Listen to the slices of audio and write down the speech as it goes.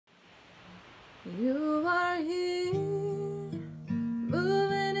You are here, moving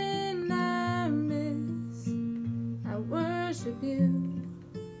in our midst. I worship you,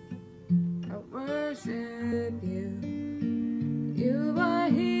 I worship you. You are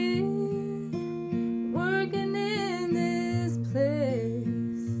here, working in this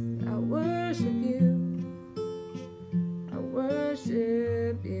place. I worship you, I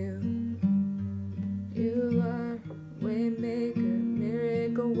worship you. You are waymaker,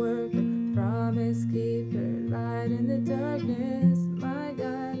 miracle worker, promise keeper, light in the darkness. My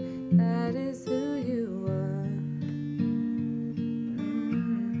God, that is who you are.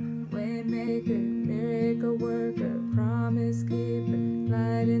 Waymaker, miracle worker, promise keeper,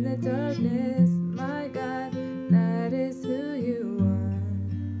 light in the darkness. My God, that is who you are.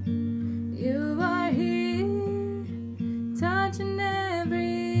 You are here, touching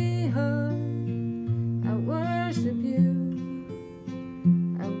every heart. I worship you,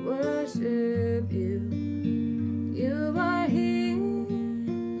 I worship you. You are here,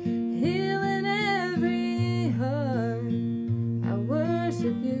 healing every heart. I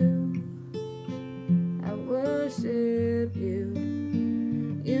worship you, I worship you.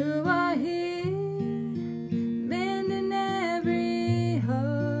 You are here, mending every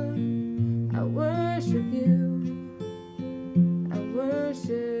heart. I worship you, I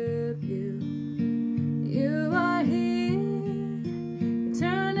worship you. You are here,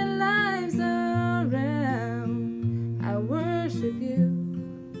 turning lives around. I worship you,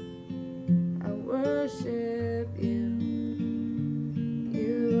 I worship you.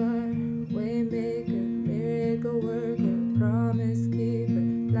 You are waymaker, miracle worker, promise keeper,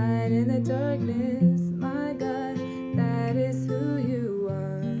 light in the darkness. My God, that is who you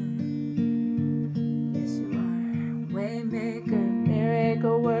are. Yes, you are. Waymaker,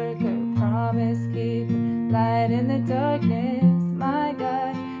 miracle worker, promise keeper, light in the darkness. My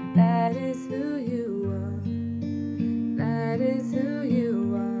God, that is who you are. That is who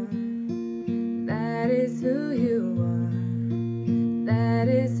you are. That is who you are. That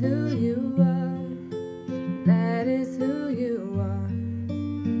is who you are. That is who you are.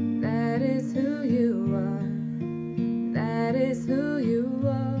 That is who you are. That is who you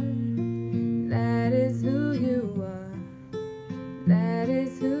are. That is who you are. That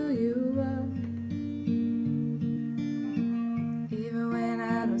is who you are. Even when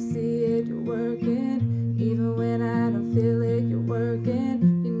I don't see it, you're working. Even when I don't feel it, you're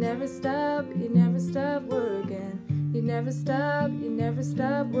working. You never stop, you never stop working. You never stop, you never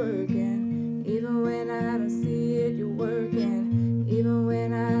stop working. Even when I don't see it, you're working. Even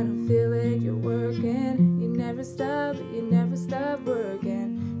when I don't feel it, you're working. You never stop, you never stop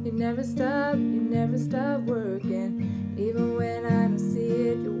working. You never stop, you never stop working. Even when I don't see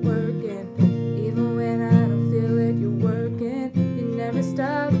it, you're working. Even when I don't feel it, you're working. You never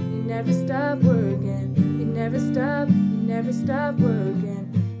stop, you never stop working. You never stop, you never stop working.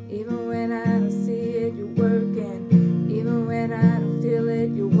 Even when I don't see it, you're working. Even when I don't feel it,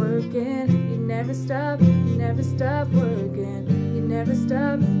 you're working. You never stop, you never stop working. You never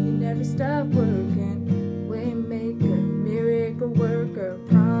stop, you never stop working. Waymaker, miracle worker,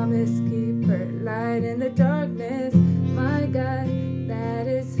 promise keeper, light in the darkness. My God, that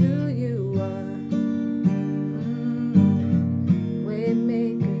is who you are.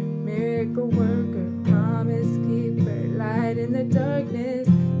 Waymaker, miracle worker, promise keeper, light in the darkness.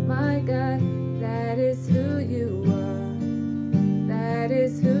 My God, that is who you are. That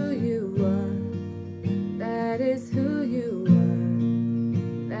is who you are. That is who you are.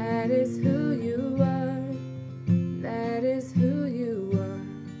 That is who you are. That is who you are.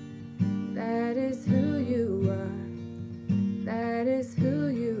 That is who you are. That is who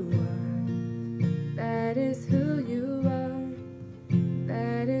you are. That is who you are.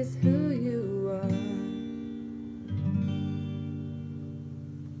 That is who